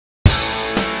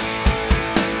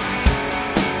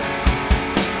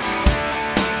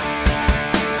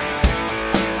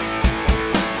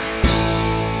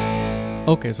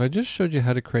Okay, so I just showed you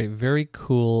how to create very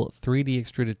cool 3D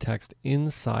extruded text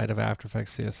inside of After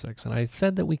Effects CS6. And I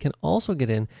said that we can also get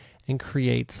in and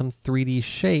create some 3D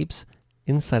shapes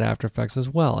inside After Effects as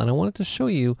well. And I wanted to show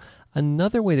you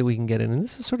another way that we can get in. And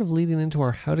this is sort of leading into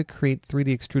our how to create 3D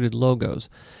extruded logos.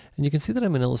 And you can see that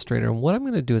I'm an illustrator. And what I'm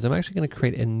going to do is I'm actually going to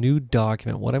create a new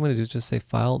document. What I'm going to do is just say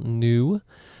File, New,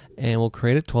 and we'll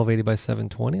create it 1280 by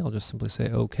 720. I'll just simply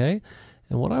say OK.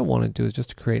 And what I want to do is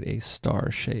just to create a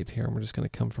star shape here. And we're just going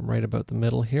to come from right about the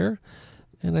middle here.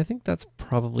 And I think that's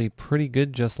probably pretty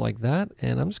good just like that.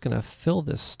 And I'm just going to fill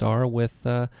this star with,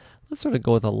 let's sort of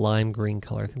go with a lime green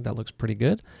color. I think that looks pretty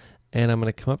good. And I'm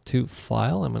going to come up to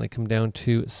File. I'm going to come down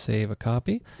to Save a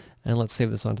Copy. And let's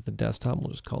save this onto the desktop.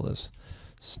 We'll just call this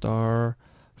Star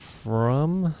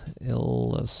from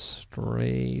Illustrator.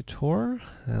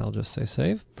 And I'll just say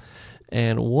Save.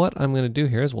 And what I'm going to do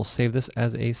here is we'll save this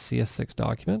as a CS6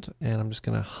 document, and I'm just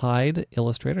going to hide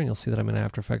Illustrator, and you'll see that I'm in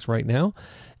After Effects right now.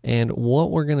 And what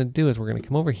we're going to do is we're going to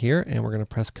come over here and we're going to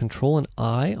press Control and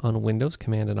I on Windows,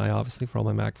 Command and I obviously for all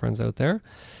my Mac friends out there.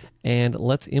 And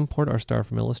let's import our star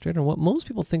from Illustrator. And what most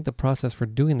people think the process for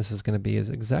doing this is going to be is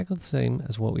exactly the same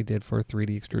as what we did for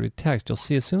 3D extruded text. You'll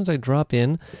see as soon as I drop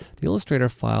in the Illustrator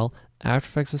file, After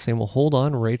Effects is saying, well, hold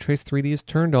on, Ray Trace 3D is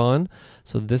turned on.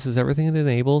 So this is everything it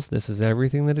enables. This is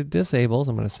everything that it disables.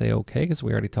 I'm going to say OK because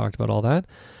we already talked about all that.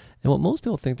 And what most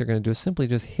people think they're going to do is simply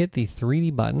just hit the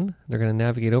 3D button. They're going to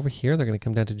navigate over here. They're going to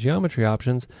come down to geometry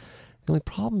options. The only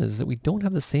problem is that we don't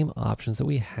have the same options that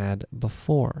we had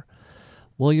before.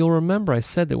 Well, you'll remember I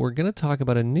said that we're going to talk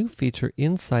about a new feature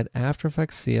inside After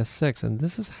Effects CS6, and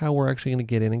this is how we're actually going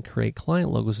to get in and create client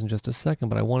logos in just a second,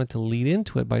 but I wanted to lead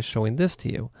into it by showing this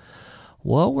to you.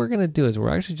 What we're going to do is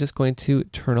we're actually just going to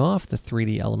turn off the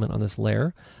 3D element on this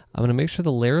layer. I'm going to make sure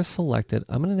the layer is selected.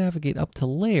 I'm going to navigate up to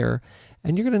Layer,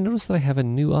 and you're going to notice that I have a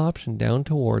new option down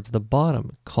towards the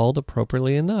bottom called,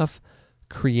 appropriately enough,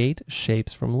 Create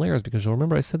Shapes from Layers, because you'll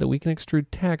remember I said that we can extrude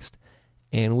text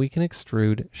and we can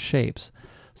extrude shapes.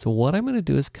 So what I'm going to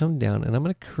do is come down and I'm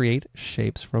going to create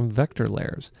shapes from vector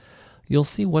layers. You'll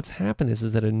see what's happened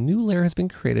is that a new layer has been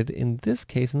created, in this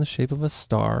case in the shape of a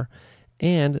star,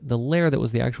 and the layer that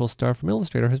was the actual star from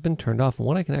Illustrator has been turned off. And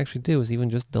what I can actually do is even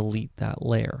just delete that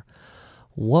layer.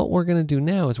 What we're going to do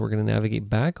now is we're going to navigate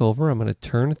back over. I'm going to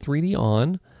turn 3D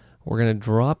on. We're going to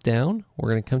drop down. We're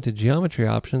going to come to geometry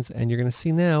options, and you're going to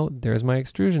see now there's my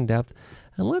extrusion depth.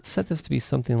 And let's set this to be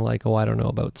something like, oh, I don't know,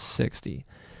 about 60.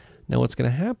 Now what's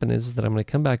going to happen is that I'm going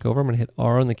to come back over. I'm going to hit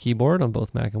R on the keyboard on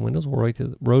both Mac and Windows. We'll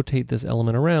rotate this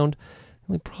element around.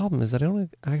 The only problem is that I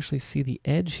don't actually see the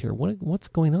edge here. What's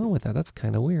going on with that? That's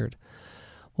kind of weird.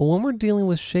 Well, when we're dealing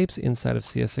with shapes inside of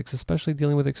CS6, especially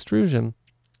dealing with extrusion,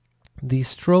 the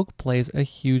stroke plays a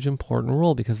huge important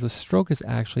role because the stroke is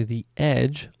actually the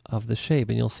edge of the shape.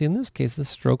 And you'll see in this case, the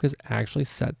stroke is actually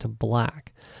set to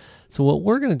black. So what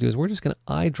we're going to do is we're just going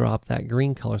to eyedrop that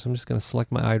green color. So I'm just going to select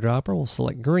my eyedropper. We'll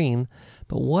select green.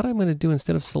 But what I'm going to do,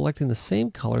 instead of selecting the same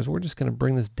colors, we're just going to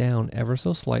bring this down ever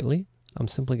so slightly. I'm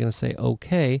simply going to say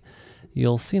OK.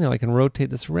 You'll see now I can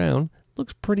rotate this around.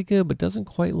 Looks pretty good, but doesn't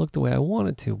quite look the way I want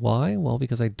it to. Why? Well,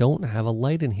 because I don't have a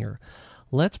light in here.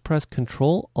 Let's press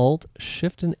Control, Alt,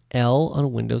 Shift, and L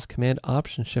on Windows, Command,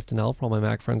 Option, Shift, and L for all my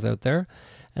Mac friends out there.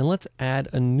 And let's add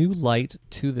a new light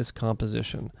to this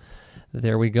composition.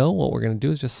 There we go. What we're going to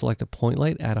do is just select a point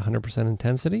light at 100%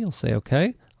 intensity. I'll say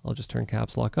OK. I'll just turn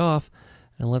caps lock off.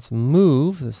 And let's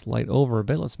move this light over a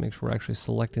bit. Let's make sure we're actually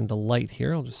selecting the light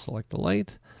here. I'll just select the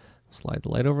light. Slide the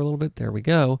light over a little bit. There we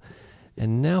go.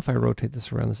 And now if I rotate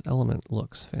this around, this element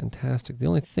looks fantastic. The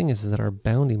only thing is that our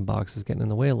bounding box is getting in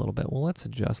the way a little bit. Well, let's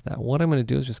adjust that. What I'm going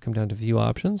to do is just come down to View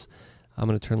Options. I'm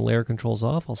going to turn layer controls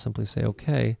off. I'll simply say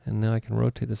OK. And now I can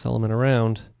rotate this element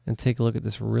around and take a look at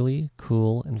this really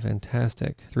cool and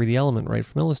fantastic 3D element right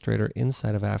from Illustrator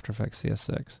inside of After Effects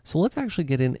CS6. So let's actually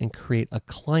get in and create a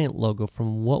client logo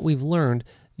from what we've learned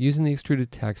using the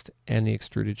extruded text and the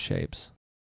extruded shapes.